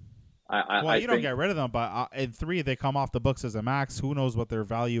direction. Well, you don't get rid of them, but in 3 they come off the books as a max. Who knows what their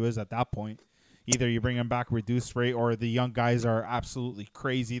value is at that point? Either you bring them back reduced rate, or the young guys are absolutely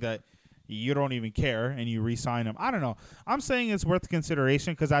crazy that you don't even care and you re-sign them. I don't know. I'm saying it's worth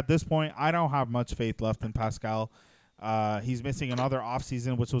consideration because at this point I don't have much faith left in Pascal. He's missing another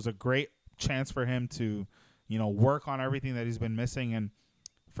offseason, which was a great chance for him to, work on everything that he's been missing, and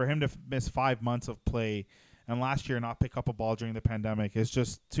for him to miss 5 months of play and last year not pick up a ball during the pandemic is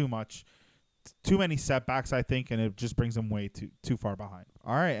just too much. Too many setbacks, I think, and it just brings him way too far behind.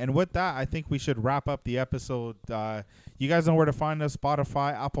 All right, and with that, I think we should wrap up the episode. You guys know where to find us: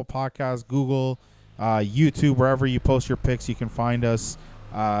 Spotify, Apple Podcasts, Google, YouTube, wherever you post your picks, you can find us.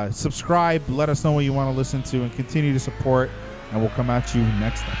 Subscribe, let us know what you want to listen to, and continue to support, and we'll come at you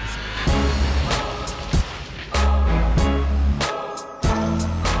next episode.